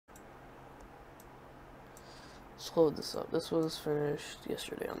Let's load this up. This was finished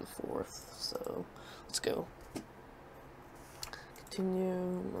yesterday on the 4th, so let's go.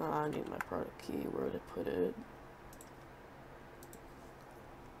 Continue. I need my product key. Where did I put it?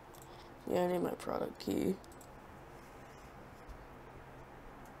 Yeah, I need my product key.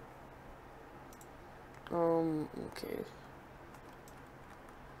 Okay.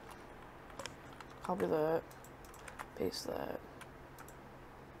 Copy that. Paste that.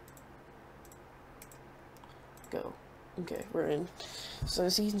 Go. Okay, we're in. So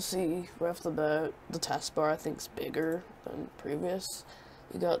as you can see, right off the bat, the taskbar I think is bigger than previous.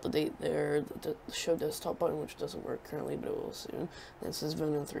 You got the date there, the show desktop button, which doesn't work currently, but it will soon. And it says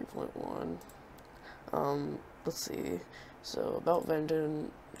Vendon 3.1. Let's see. So about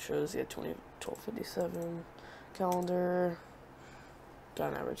Vendon shows you 1257 calendar.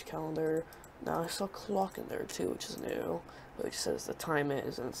 Got an average calendar. Now I saw clock in there too, which is new, which says the time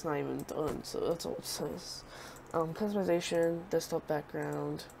is, and it's not even done, so that's all it says. Customization, desktop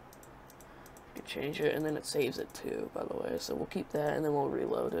background, you can change it, and then it saves it too, by the way, so we'll keep that, and then we'll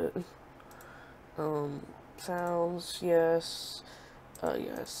reload it. Sounds, yes,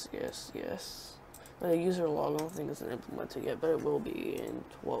 yes. The user log, I don't think it's implemented yet, but it will be in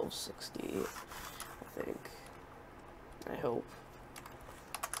 1260, I think. I hope.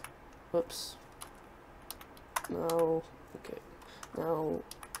 Whoops. No. Okay. No.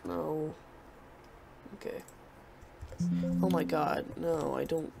 Okay. Oh my god. No, I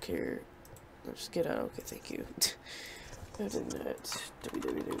don't care. No, just get out. Okay, thank you. Internet.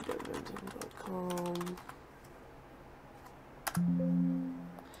 www.vendon.com.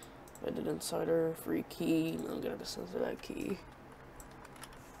 Vendon Insider. Free key. No, I'm gonna have to censor that key.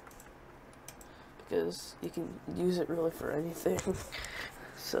 Because you can use it really for anything.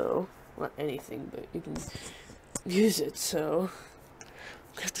 So, not anything, but you can use it, so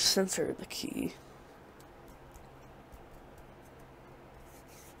I have to censor the key.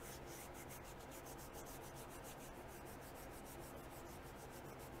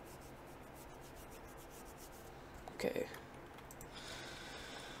 Okay.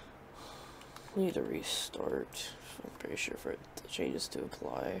 We need to restart. I'm pretty sure for the changes to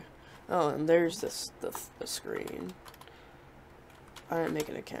apply. Oh, and there's the screen. I didn't make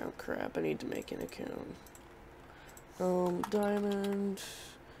an account. Crap, I need to make an account. Diamond.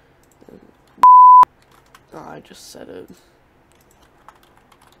 Oh, I just said it.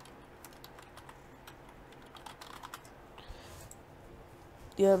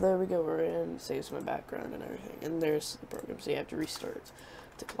 Yeah, there we go, we're in. Saves my background and everything. And there's the program, so you have to restart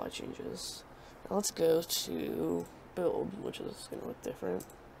to apply changes. Now let's go to build, which is going to look different,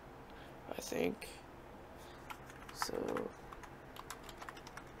 I think. So,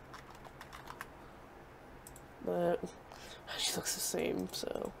 but she looks the same,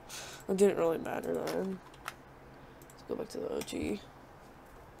 so it didn't really matter then. Let's go back to the OG.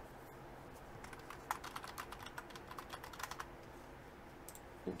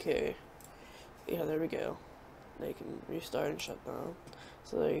 Okay, yeah, there we go. They can restart and shut down.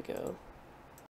 So there you go.